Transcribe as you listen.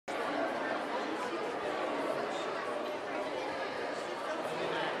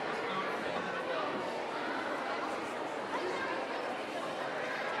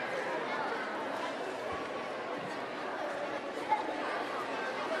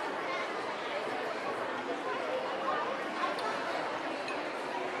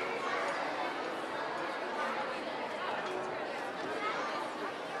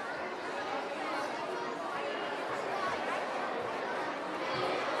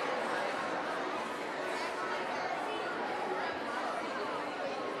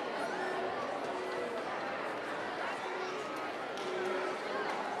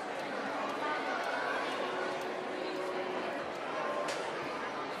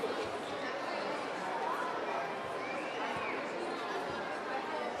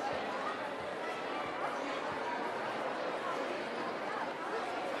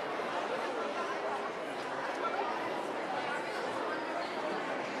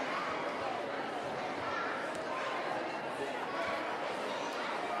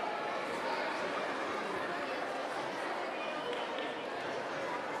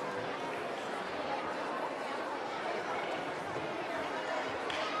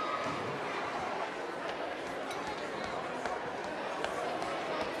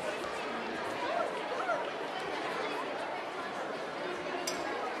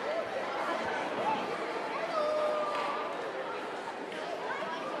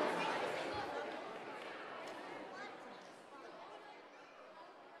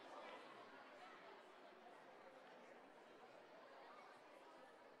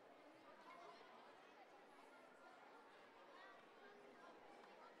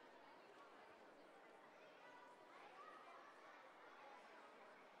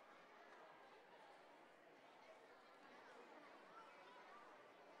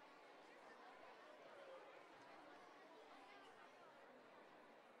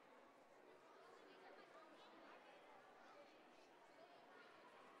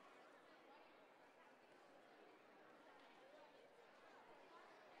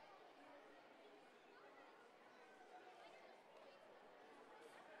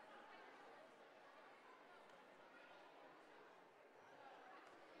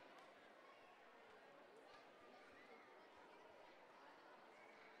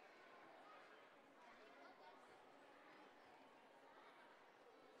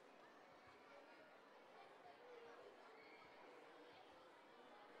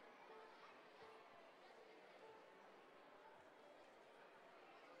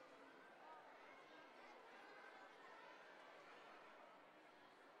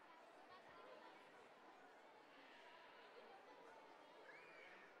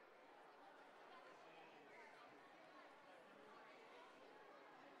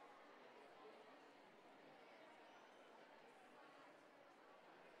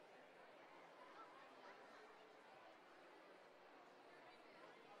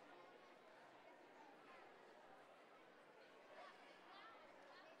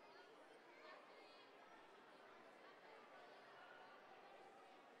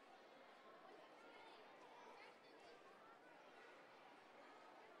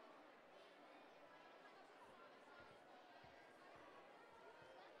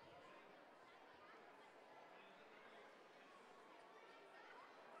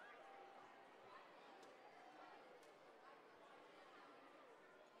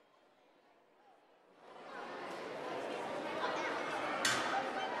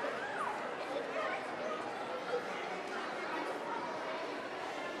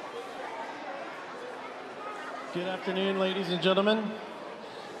Good afternoon, ladies and gentlemen.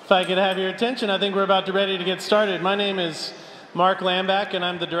 If I could have your attention, I think we're about to ready to get started. My name is Mark Lambach, and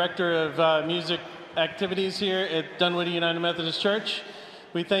I'm the Director of Music Activities here at Dunwoody United Methodist Church.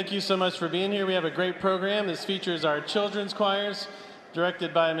 We thank you so much for being here. We have a great program. This features our children's choirs,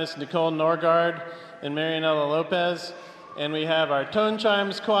 directed by Miss Nicole Norgard and Marianella Lopez. And we have our Tone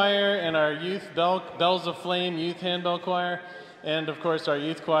Chimes Choir and our youth Bells of Flame Youth Handbell Choir, and of course our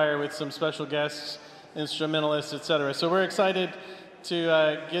youth choir with some special guests, instrumentalists, etc. So we're excited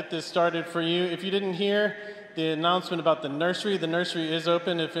to get this started for you. If you didn't hear the announcement about the nursery is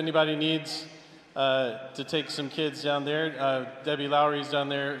open if anybody needs to take some kids down there. Debbie Lowry's down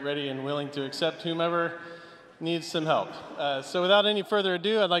there ready and willing to accept whomever needs some help. So without any further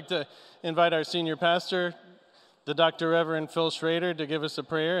ado, I'd like to invite our senior pastor, the Dr. Reverend Phil Schrader, to give us a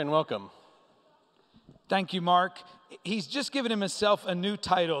prayer and welcome. Thank you, Mark. He's just given himself a new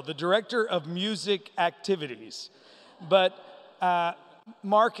title, the Director of Music Activities. But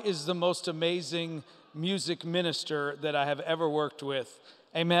Mark is the most amazing music minister that I have ever worked with.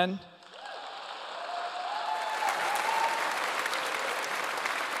 Amen?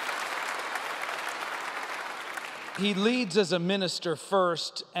 He leads as a minister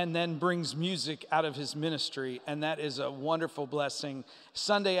first and then brings music out of his ministry, and that is a wonderful blessing.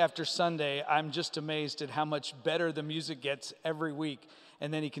 Sunday after Sunday, I'm just amazed at how much better the music gets every week,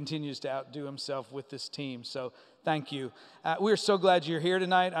 and then he continues to outdo himself with this team. So thank you. We're so glad you're here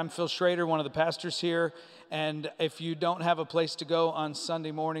tonight. I'm Phil Schrader, one of the pastors here, and if you don't have a place to go on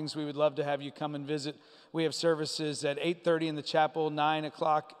Sunday mornings, we would love to have you come and visit. We have services at 8:30 in the chapel, 9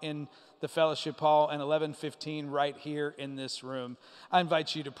 o'clock in the fellowship hall, and 11:15 right here in this room. I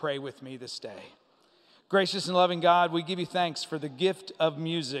invite you to pray with me this day. Gracious and loving God, we give you thanks for the gift of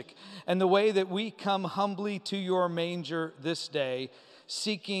music and the way that we come humbly to your manger this day,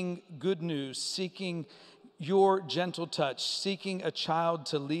 seeking good news, seeking your gentle touch, seeking a child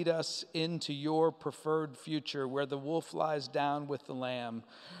to lead us into your preferred future where the wolf lies down with the lamb,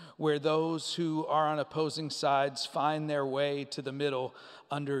 where those who are on opposing sides find their way to the middle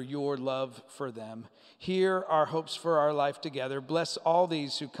under your love for them. Hear our hopes for our life together. Bless all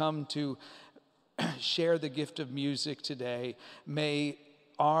these who come to share the gift of music today. May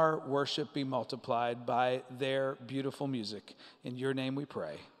our worship be multiplied by their beautiful music. In your name we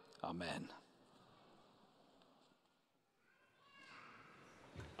pray. Amen.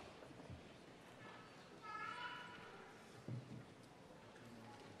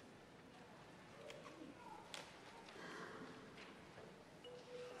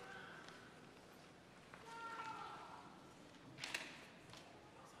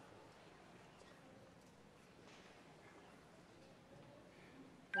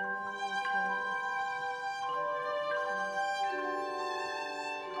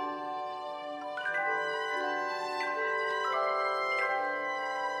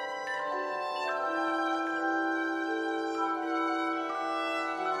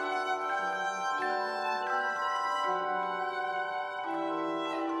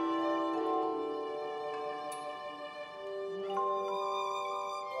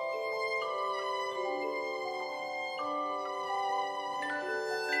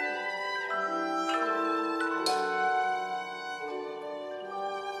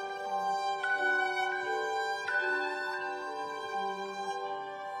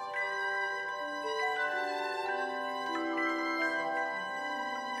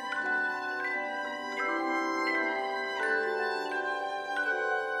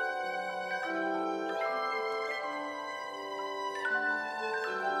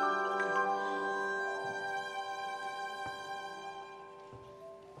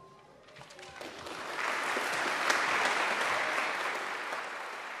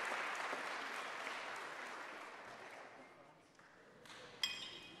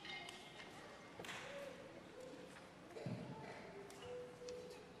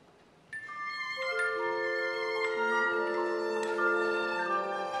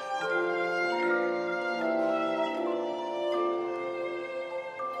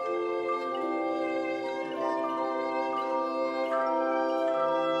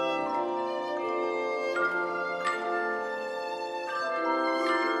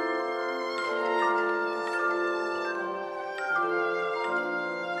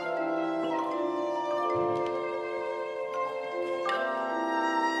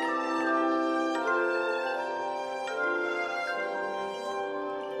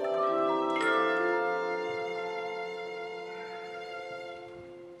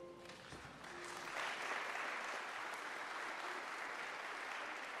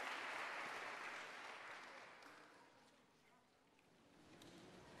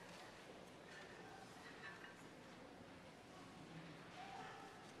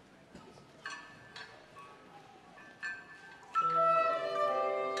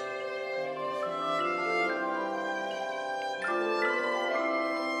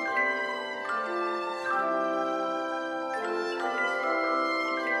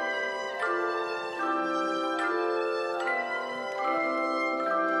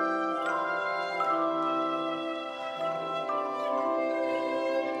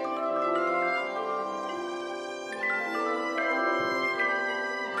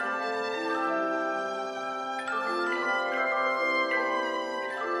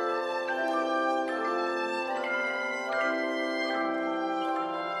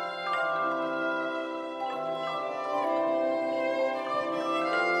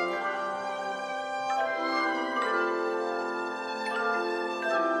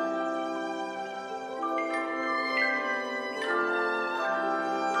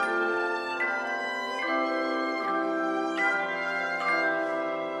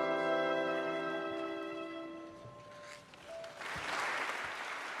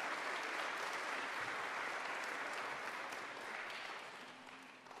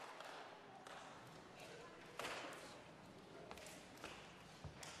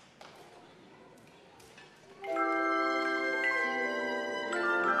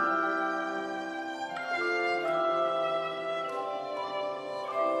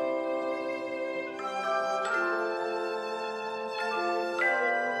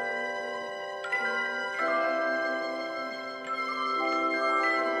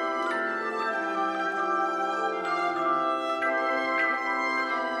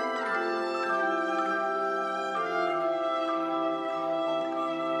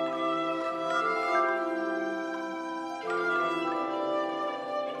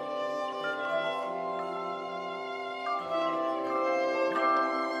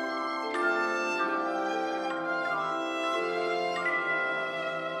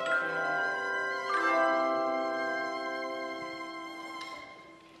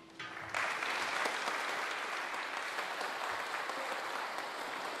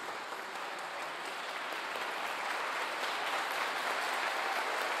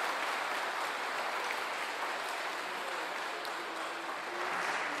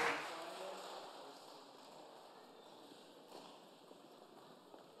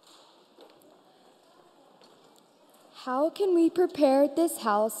 How can we prepare this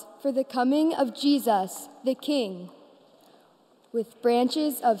house for the coming of Jesus, the King? With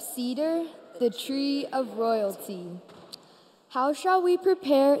branches of cedar, the tree of royalty. How shall we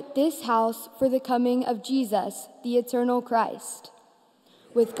prepare this house for the coming of Jesus, the eternal Christ?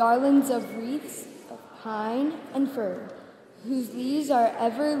 With garlands of wreaths of pine and fir, whose leaves are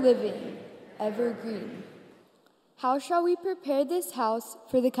ever living, ever green. How shall we prepare this house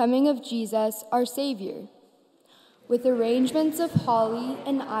for the coming of Jesus, our Savior? With arrangements of holly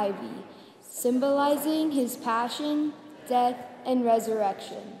and ivy, symbolizing his passion, death, and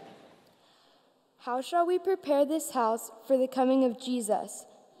resurrection. How shall we prepare this house for the coming of Jesus,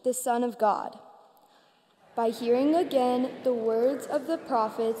 the Son of God? By hearing again the words of the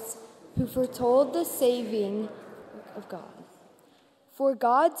prophets who foretold the saving of God. For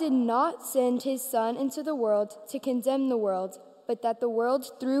God did not send his Son into the world to condemn the world, but that the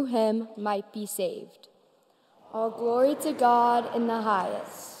world through him might be saved. All glory to God in the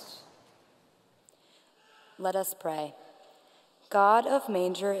highest. Let us pray. God of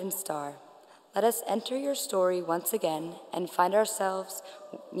Manger and Star, let us enter your story once again and find ourselves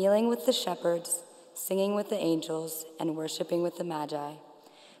kneeling with the shepherds, singing with the angels, and worshiping with the Magi.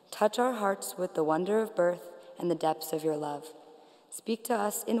 Touch our hearts with the wonder of birth and the depths of your love. Speak to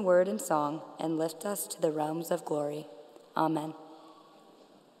us in word and song, and lift us to the realms of glory. Amen.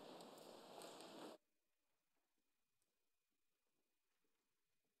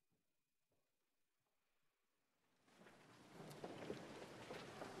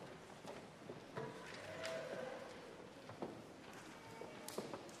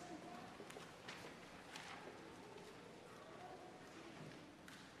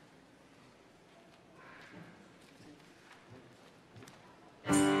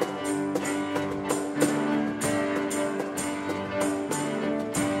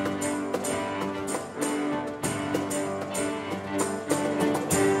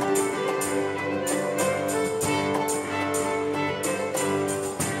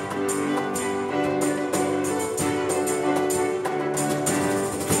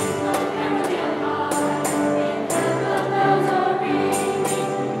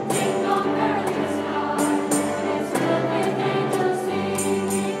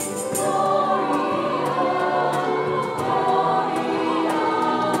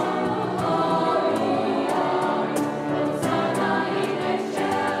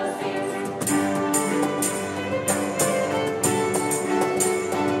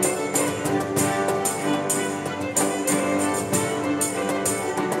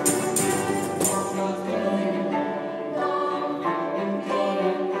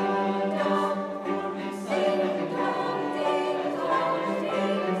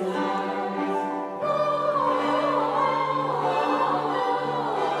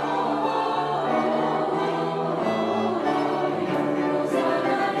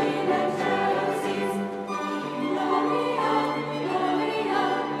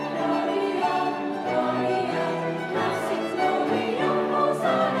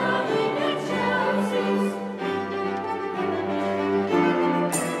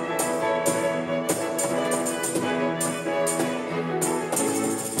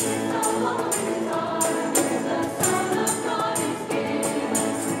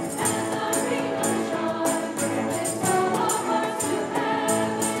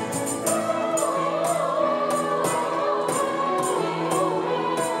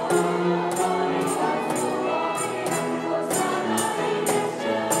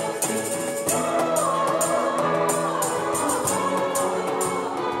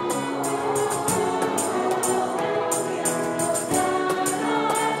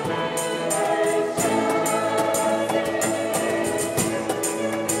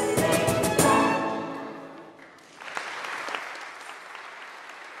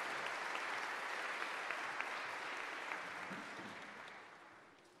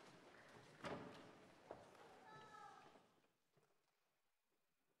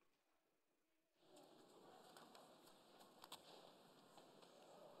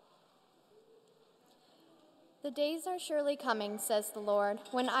 The days are surely coming, says the Lord,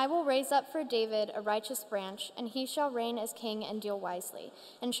 when I will raise up for David a righteous branch, and he shall reign as king and deal wisely,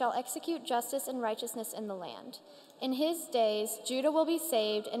 and shall execute justice and righteousness in the land. In his days Judah will be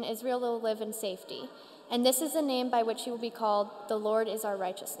saved, and Israel will live in safety. And this is the name by which he will be called, the Lord is our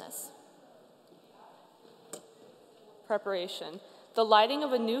righteousness. Preparation. The lighting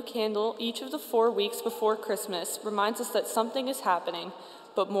of a new candle each of the 4 weeks before Christmas reminds us that something is happening,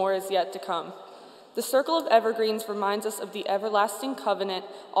 but more is yet to come. The circle of evergreens reminds us of the everlasting covenant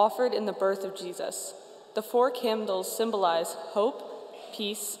offered in the birth of Jesus. The 4 candles symbolize hope,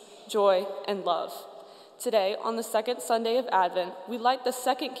 peace, joy, and love. Today, on the second Sunday of Advent, we light the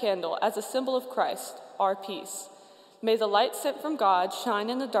second candle as a symbol of Christ, our peace. May the light sent from God shine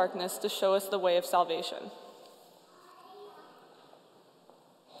in the darkness to show us the way of salvation.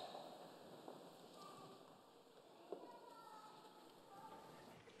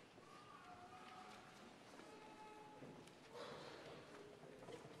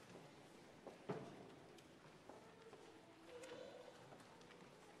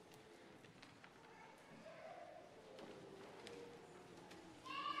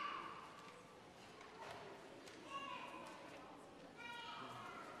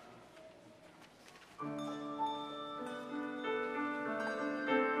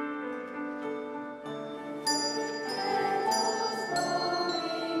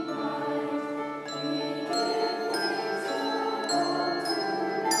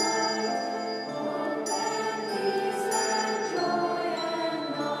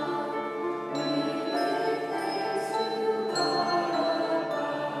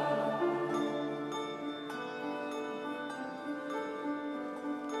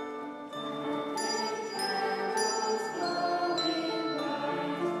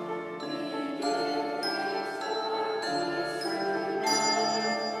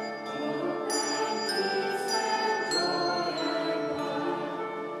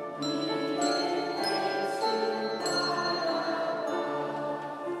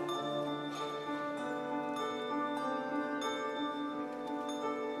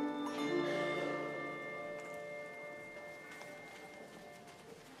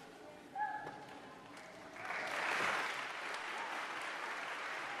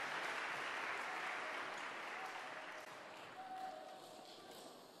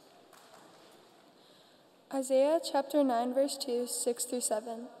 Isaiah chapter 9, verse 2, 6 through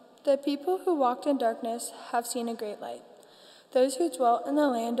 7. The people who walked in darkness have seen a great light. Those who dwelt in the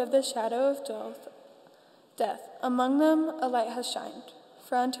land of the shadow of death, among them a light has shined.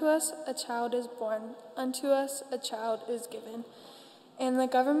 For unto us a child is born, unto us a child is given, and the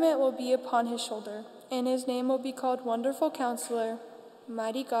government will be upon his shoulder, and his name will be called Wonderful Counselor,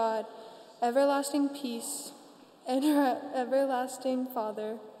 Mighty God, Everlasting Peace, and Everlasting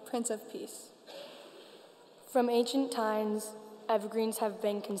Father, Prince of Peace. From ancient times, evergreens have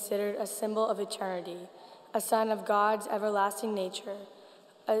been considered a symbol of eternity, a sign of God's everlasting nature.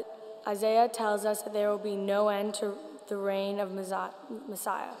 Isaiah tells us that there will be no end to the reign of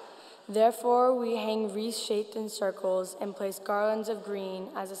Messiah. Therefore, we hang wreaths shaped in circles and place garlands of green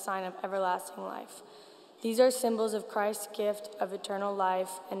as a sign of everlasting life. These are symbols of Christ's gift of eternal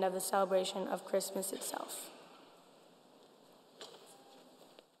life and of the celebration of Christmas itself.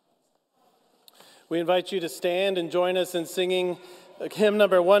 We invite you to stand and join us in singing hymn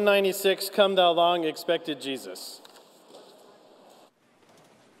number 196, Come Thou Long Expected Jesus.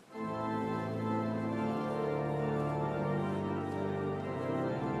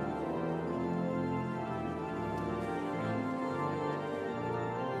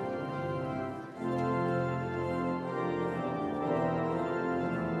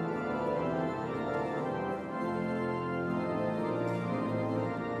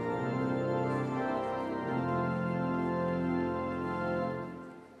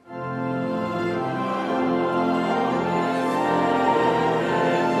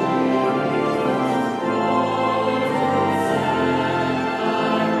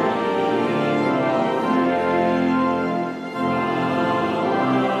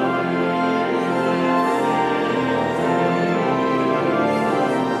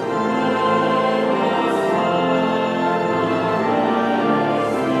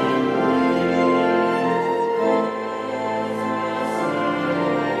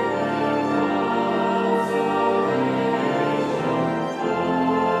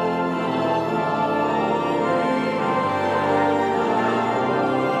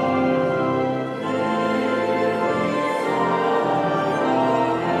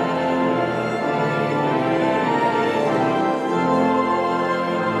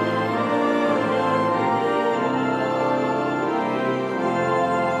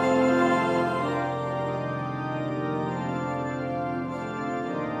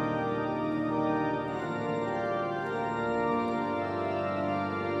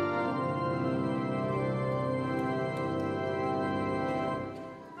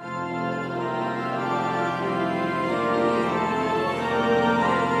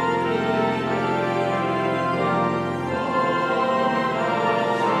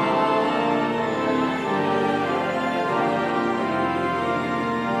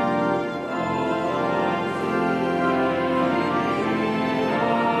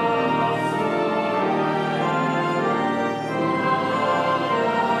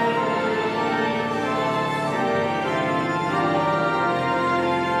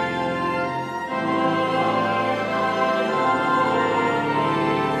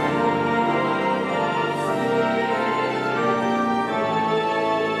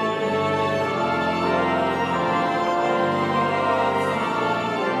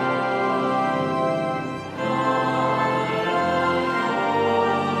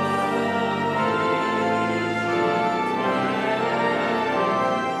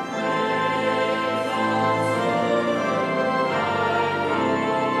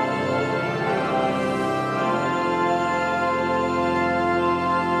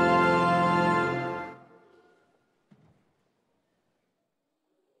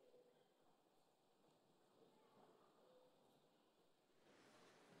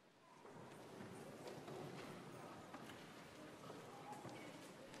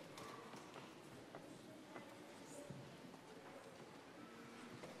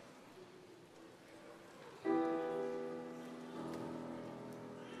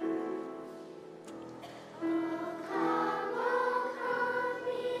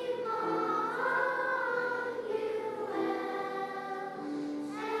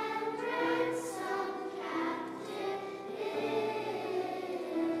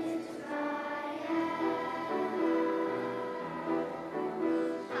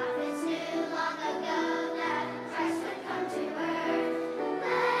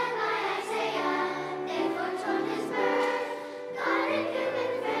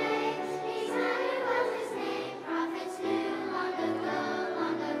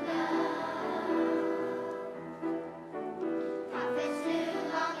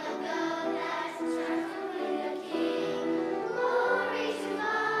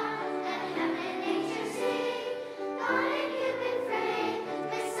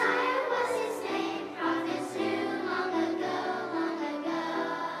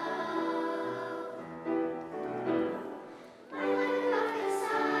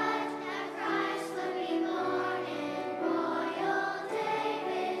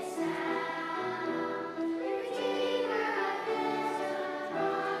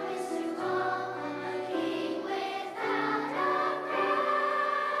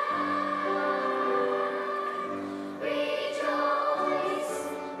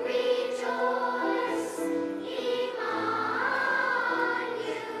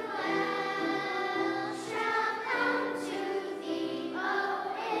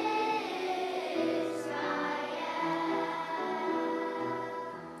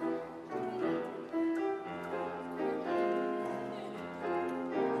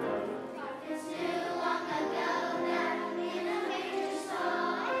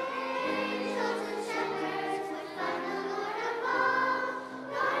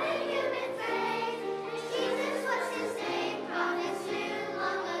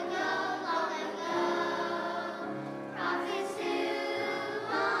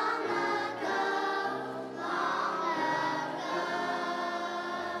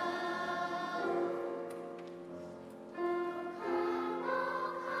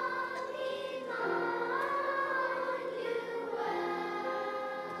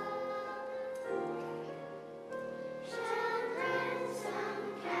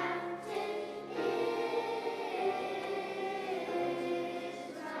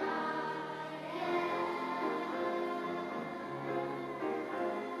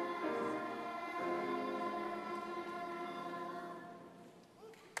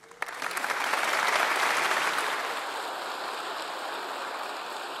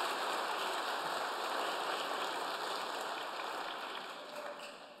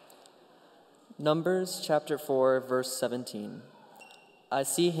 Numbers chapter 4, verse 17. I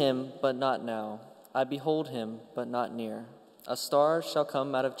see him, but not now. I behold him, but not near. A star shall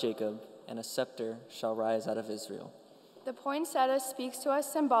come out of Jacob, and a scepter shall rise out of Israel. The poinsettia speaks to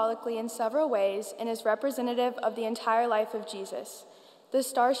us symbolically in several ways and is representative of the entire life of Jesus. The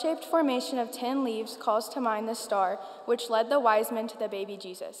star-shaped formation of 10 leaves calls to mind the star, which led the wise men to the baby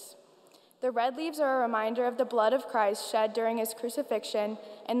Jesus. The red leaves are a reminder of the blood of Christ shed during his crucifixion,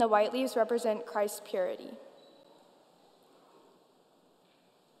 and the white leaves represent Christ's purity.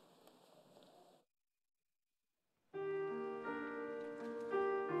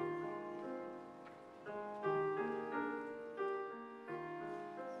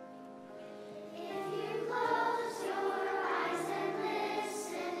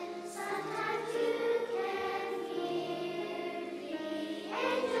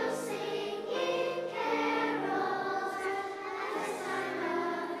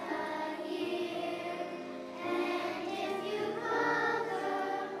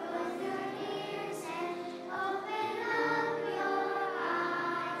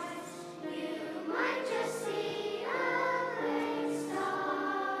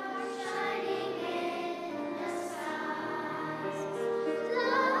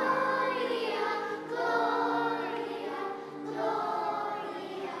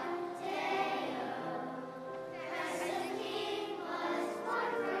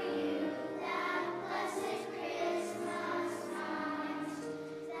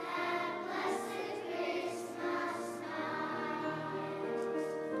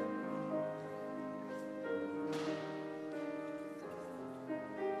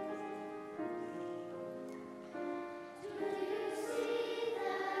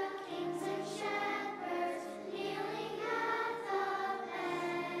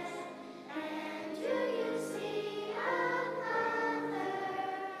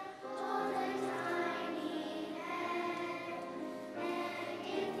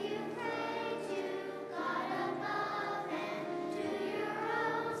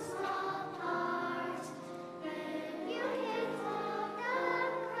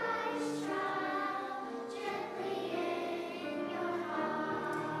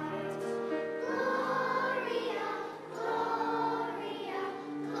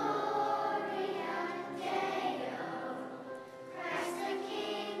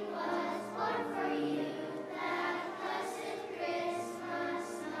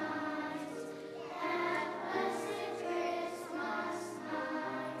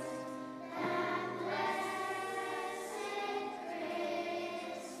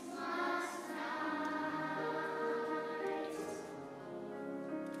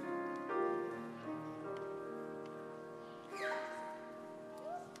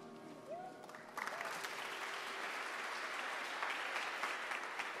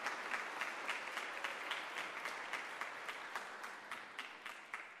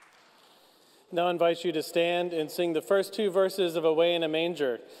 Now I invite you to stand and sing the first two verses of Away in a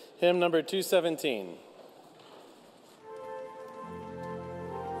Manger, hymn number 217.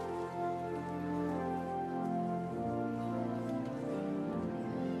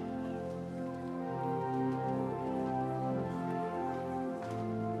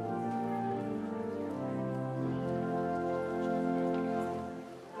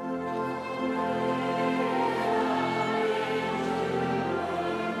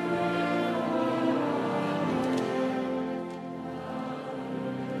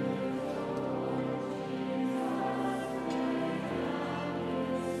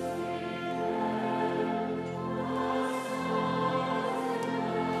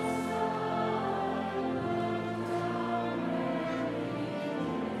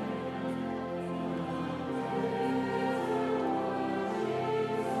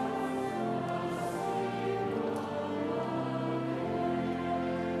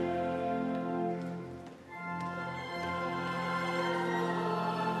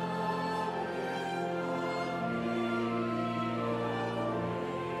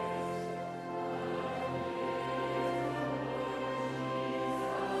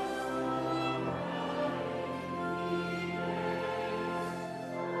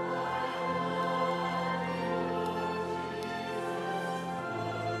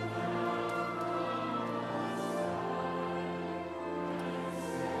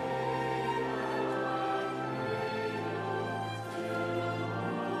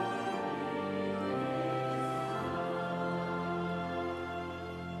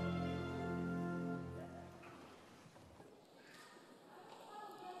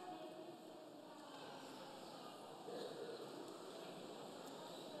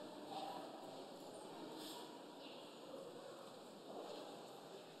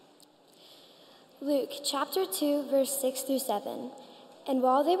 Luke chapter 2, verse 6 through 7. And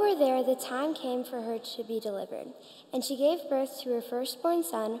while they were there, the time came for her to be delivered. And she gave birth to her firstborn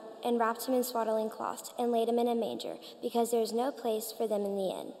son, and wrapped him in swaddling cloths, and laid him in a manger, because there was no place for them in the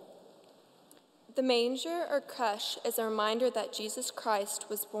inn. The manger or crèche is a reminder that Jesus Christ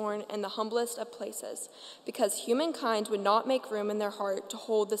was born in the humblest of places, because humankind would not make room in their heart to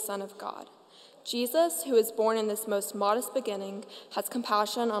hold the Son of God. Jesus, who is born in this most modest beginning, has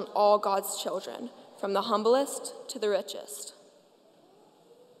compassion on all God's children, from the humblest to the richest.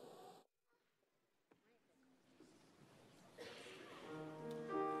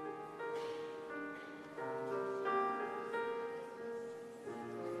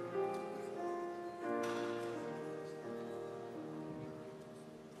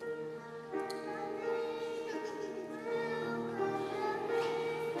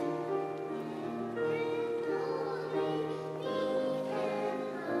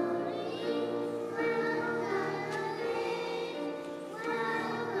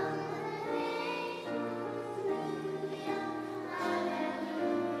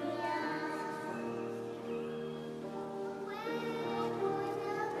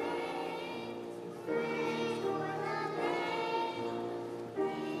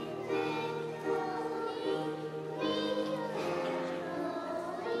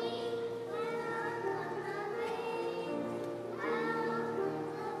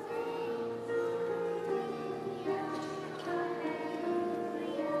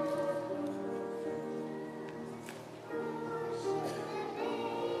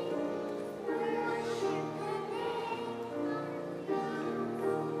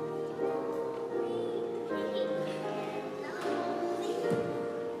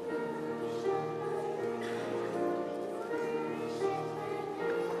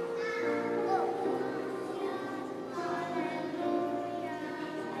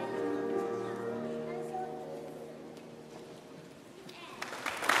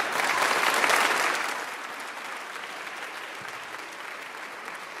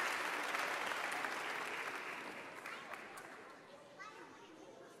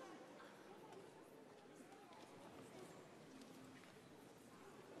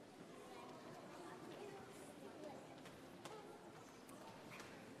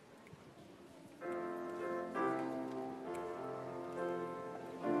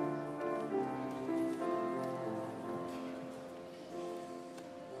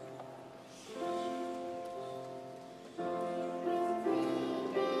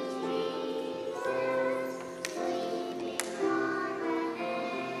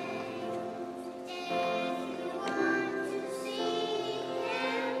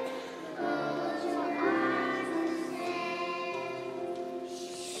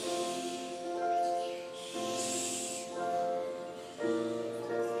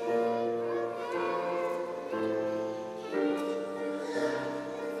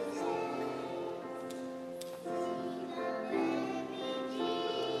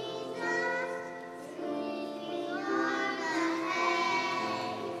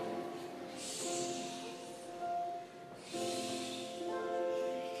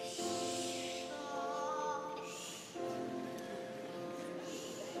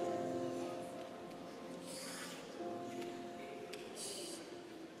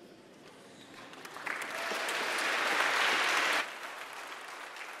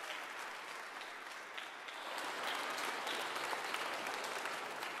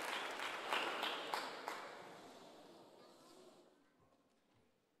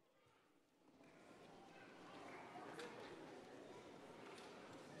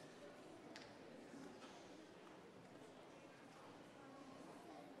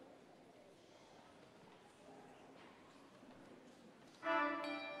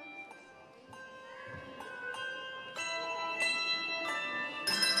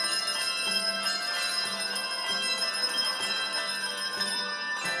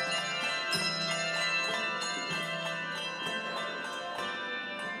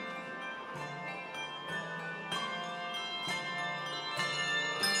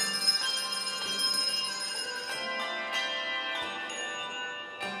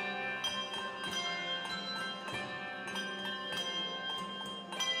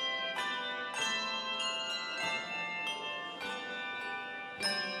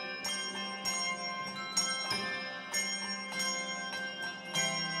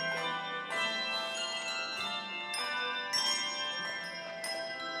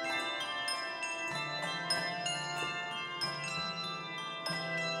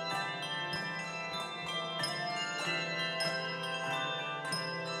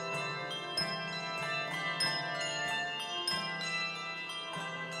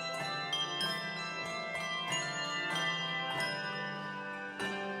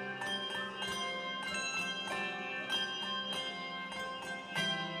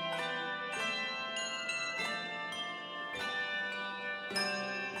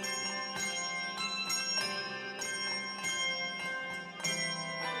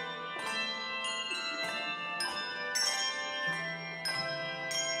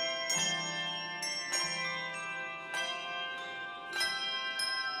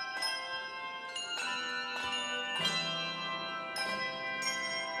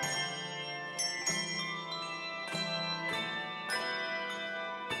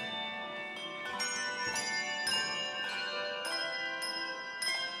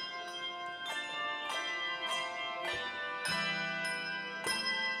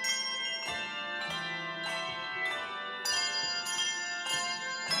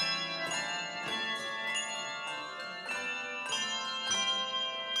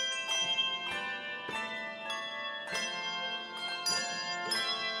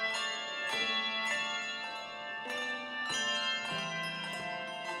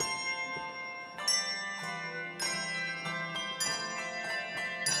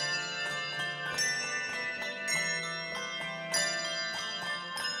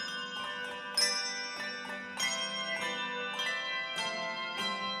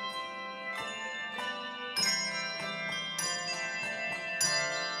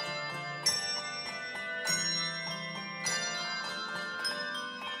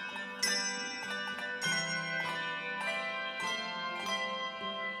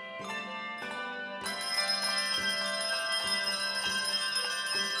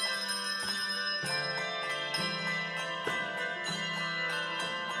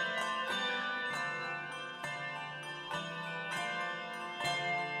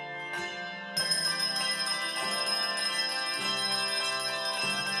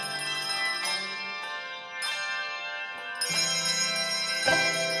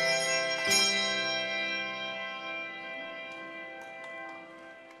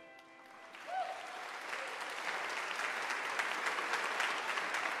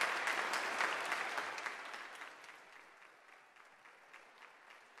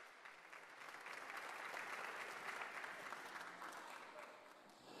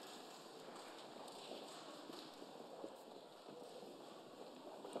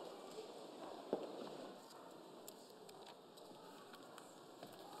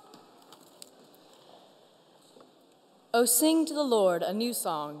 Oh, sing to the Lord a new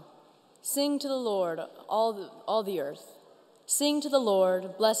song. Sing to the Lord, all the earth. Sing to the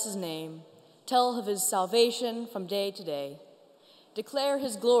Lord, bless his name. Tell of his salvation from day to day. Declare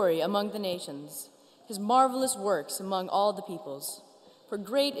his glory among the nations, his marvelous works among all the peoples. For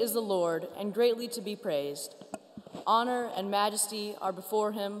great is the Lord, and greatly to be praised. Honor and majesty are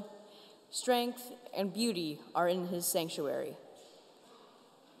before him. Strength and beauty are in his sanctuary.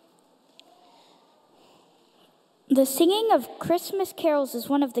 The singing of Christmas carols is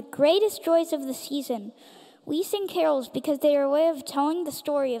one of the greatest joys of the season. We sing carols because they are a way of telling the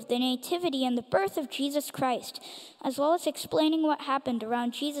story of the nativity and the birth of Jesus Christ, as well as explaining what happened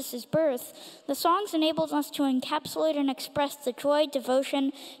around Jesus' birth. The songs enable us to encapsulate and express the joy,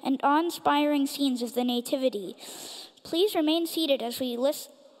 devotion, and awe-inspiring scenes of the nativity. Please remain seated as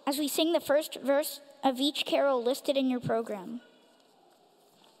we sing the first verse of each carol listed in your program.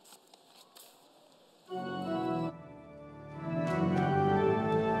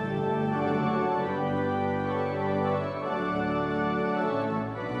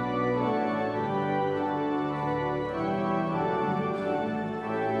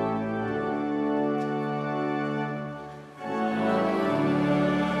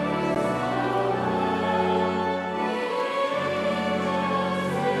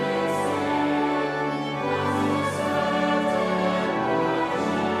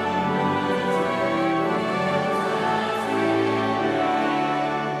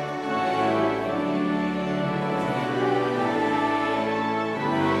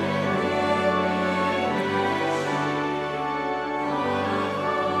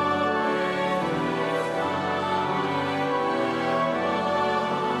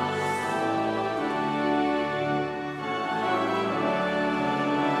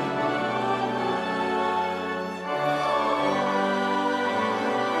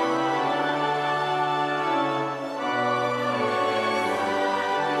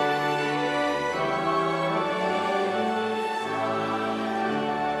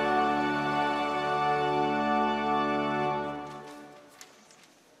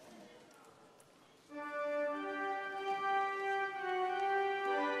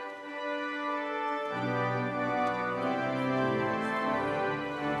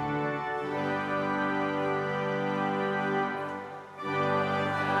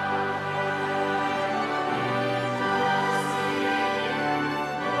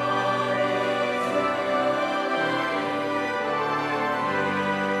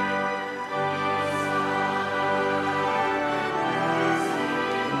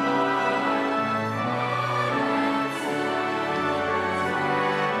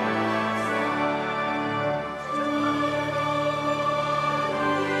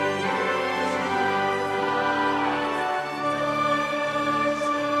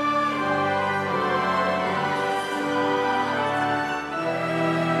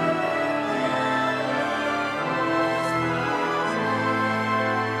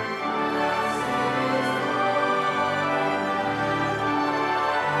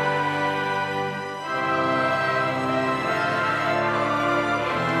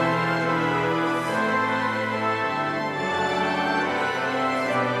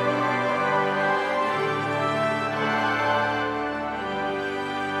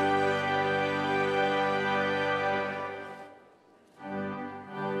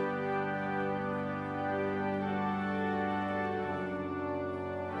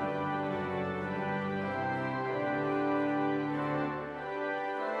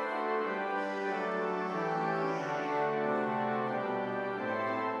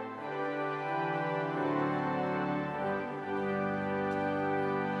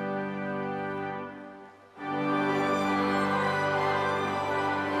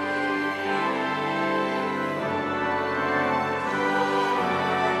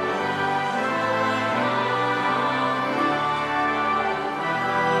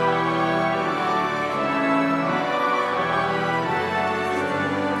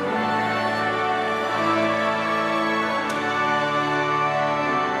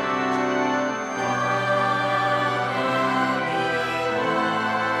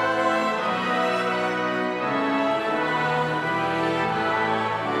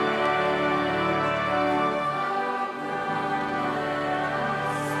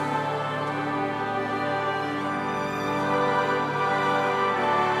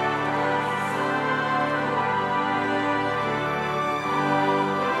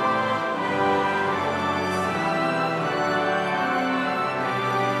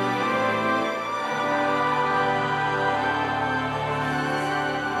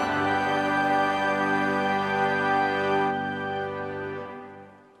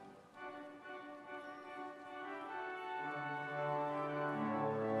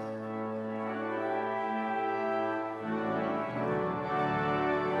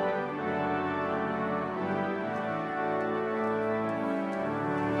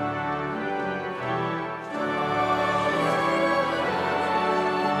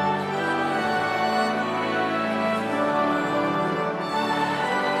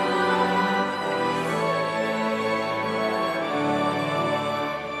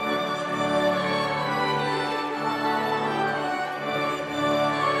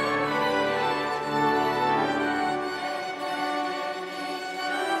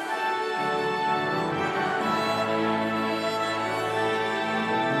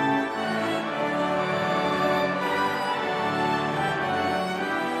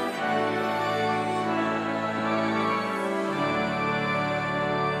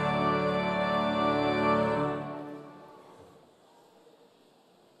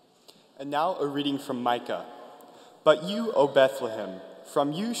 And now a reading from Micah. But you, O Bethlehem,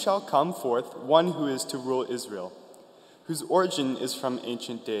 from you shall come forth one who is to rule Israel, whose origin is from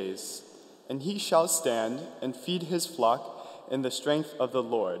ancient days. And he shall stand and feed his flock in the strength of the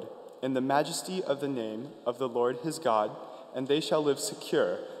Lord, in the majesty of the name of the Lord his God, and they shall live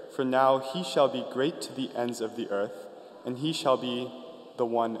secure, for now he shall be great to the ends of the earth, and he shall be the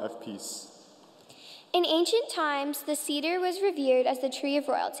one of peace. In ancient times, the cedar was revered as the tree of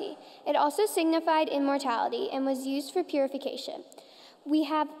royalty. It also signified immortality and was used for purification. We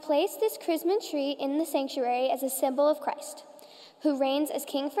have placed this Christmas tree in the sanctuary as a symbol of Christ, who reigns as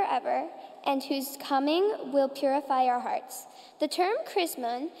king forever and whose coming will purify our hearts. The term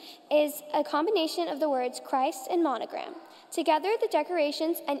Chrisman is a combination of the words Christ and monogram. Together, the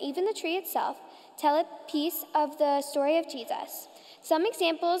decorations and even the tree itself tell a piece of the story of Jesus. Some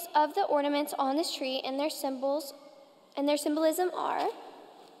examples of the ornaments on this tree and their symbolism are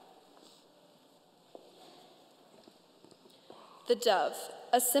the dove,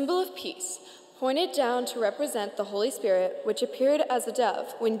 a symbol of peace, pointed down to represent the Holy Spirit, which appeared as a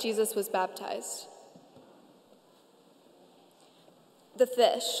dove when Jesus was baptized. The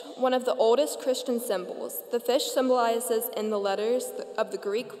fish, one of the oldest Christian symbols. The fish symbolizes in the letters of the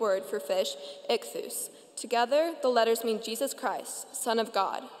Greek word for fish, ichthus. Together, the letters mean Jesus Christ, Son of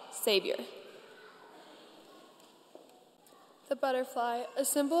God, Savior. The butterfly, a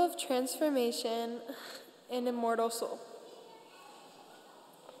symbol of transformation and immortal soul.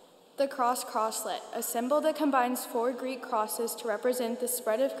 The crosslet, a symbol that combines 4 Greek crosses to represent the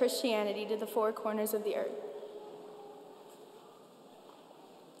spread of Christianity to the 4 corners of the earth.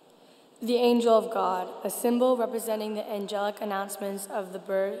 The angel of God, a symbol representing the angelic announcements of the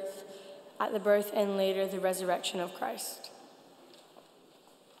birth and later the resurrection of Christ.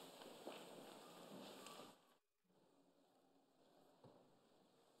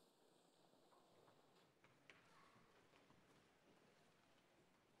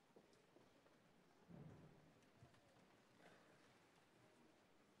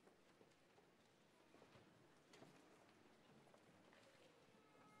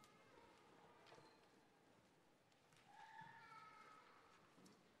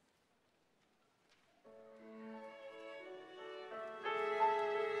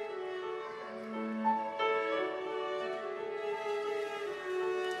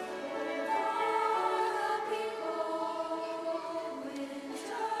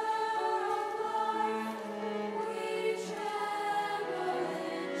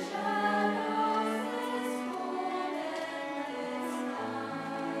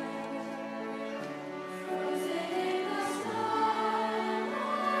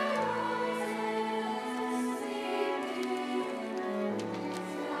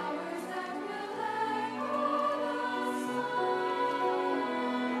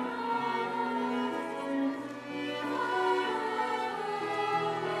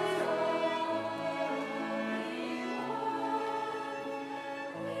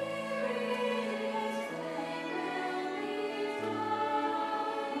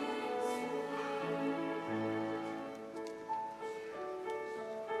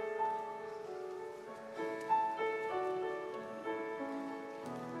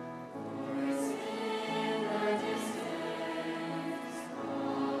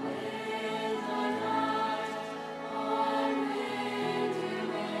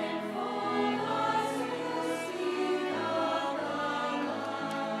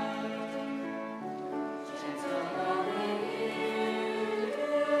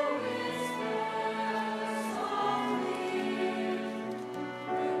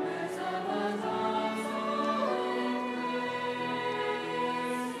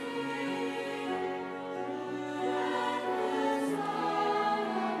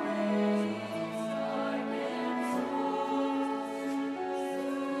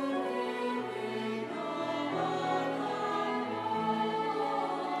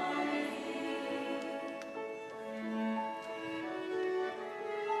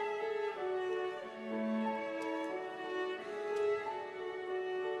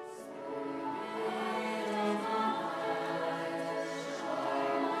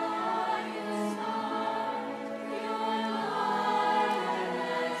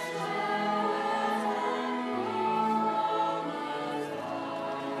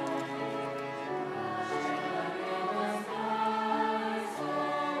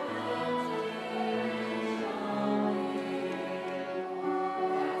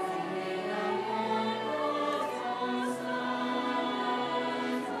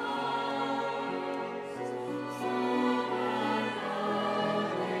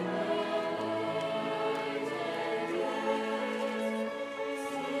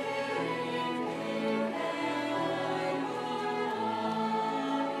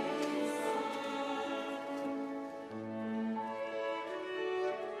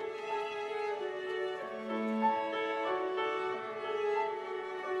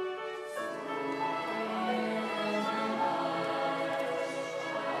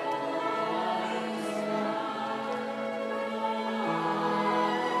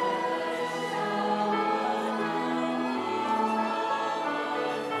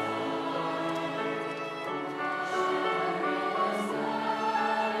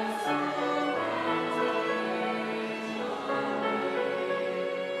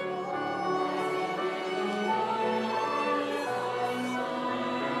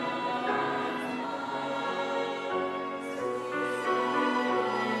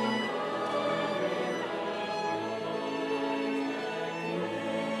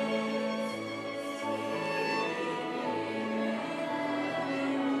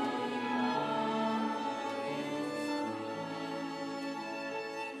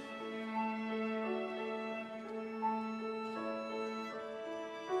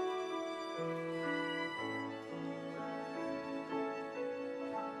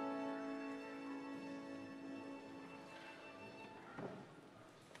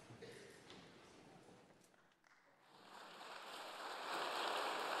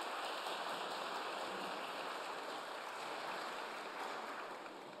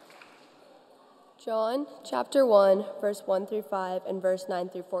 John chapter 1, verse 1 through 5, and verse 9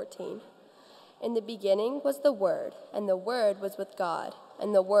 through 14. In the beginning was the Word, and the Word was with God,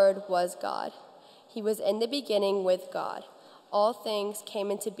 and the Word was God. He was in the beginning with God. All things came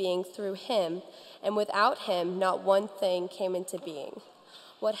into being through him, and without him not one thing came into being.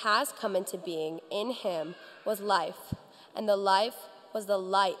 What has come into being in him was life, and the life was the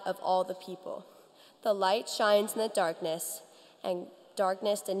light of all the people. The light shines in the darkness, and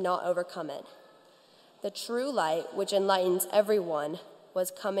darkness did not overcome it. The true light, which enlightens everyone, was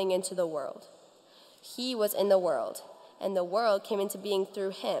coming into the world. He was in the world, and the world came into being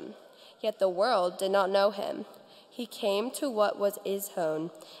through him, yet the world did not know him. He came to what was his own,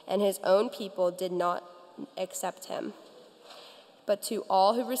 and his own people did not accept him. But to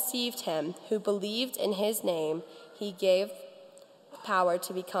all who received him, who believed in his name, he gave power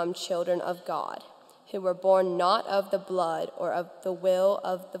to become children of God, who were born not of the blood or of the will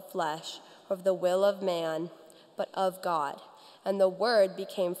of the flesh or of the will of man, but of God. And the Word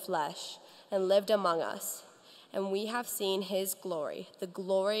became flesh and lived among us. And we have seen his glory, the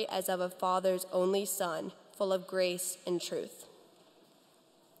glory as of a Father's only Son, full of grace and truth.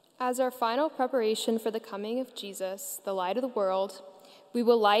 As our final preparation for the coming of Jesus, the light of the world, we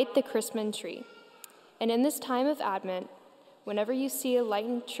will light the Christmas tree. And in this time of Advent, whenever you see a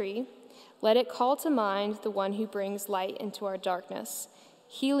lighted tree, let it call to mind the one who brings light into our darkness,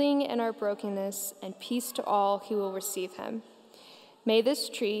 healing in our brokenness, and peace to all who will receive him. May this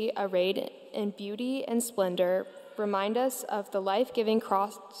tree, arrayed in beauty and splendor, remind us of the life-giving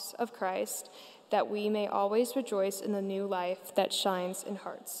cross of Christ, that we may always rejoice in the new life that shines in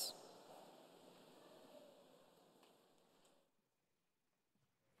hearts.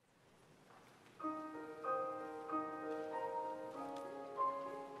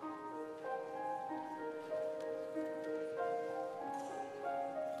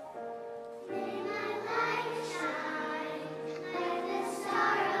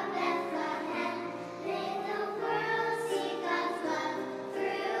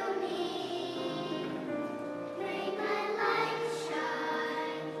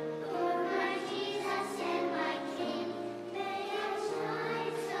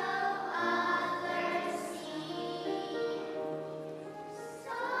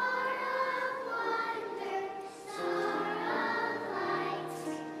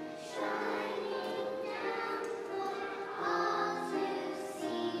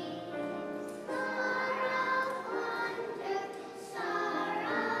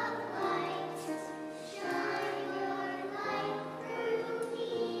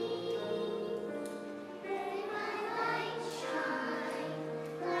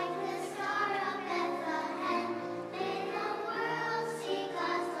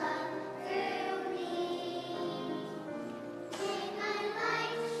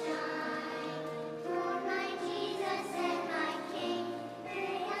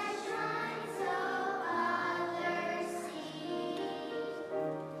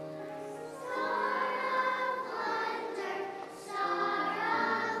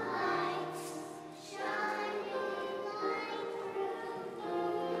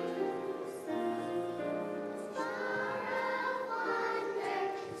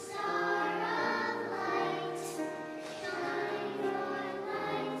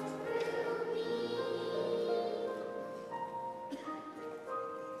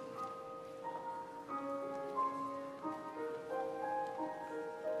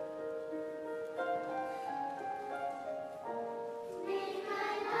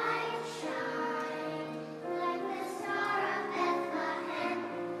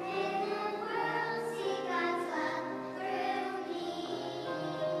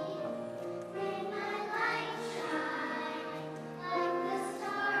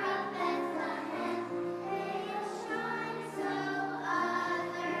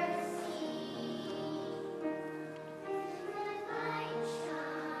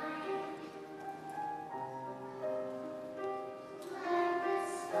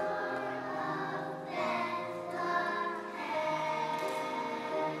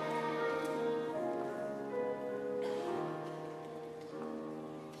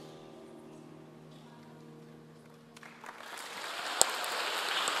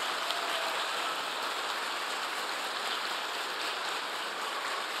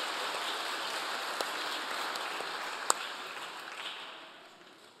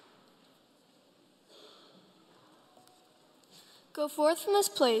 Go forth from this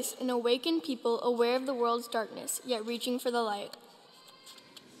place and awaken people aware of the world's darkness, yet reaching for the light.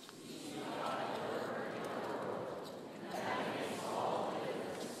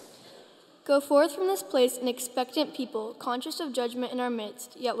 Go forth from this place an expectant people, conscious of judgment in our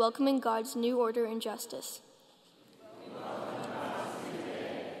midst, yet welcoming God's new order and justice.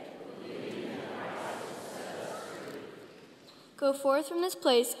 Go forth from this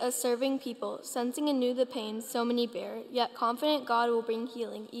place as serving people, sensing anew the pains so many bear, yet confident God will bring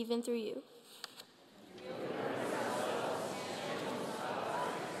healing even through you.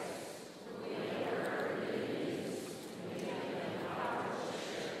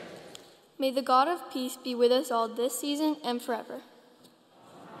 May the God of peace be with us all this season and forever.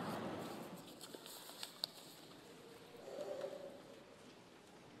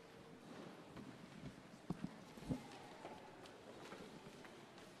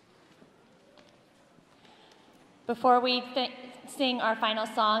 Before we sing our final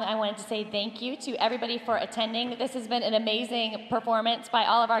song, I wanted to say thank you to everybody for attending. This has been an amazing performance by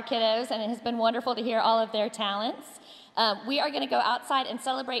all of our kiddos, and it has been wonderful to hear all of their talents. We are going to go outside and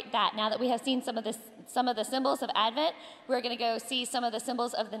celebrate that. Now that we have seen some of the symbols of Advent, we're going to go see some of the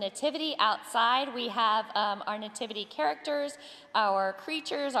symbols of the Nativity outside. We have our Nativity characters, our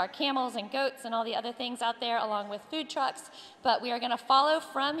creatures, our camels and goats and all the other things out there, along with food trucks. But we are going to follow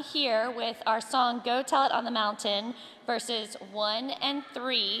from here with our song, Go Tell It on the Mountain, verses 1 and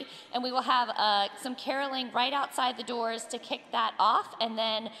 3. And we will have some caroling right outside the doors to kick that off, and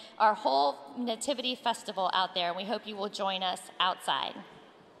then our whole Nativity festival out there. And we hope you will join us outside.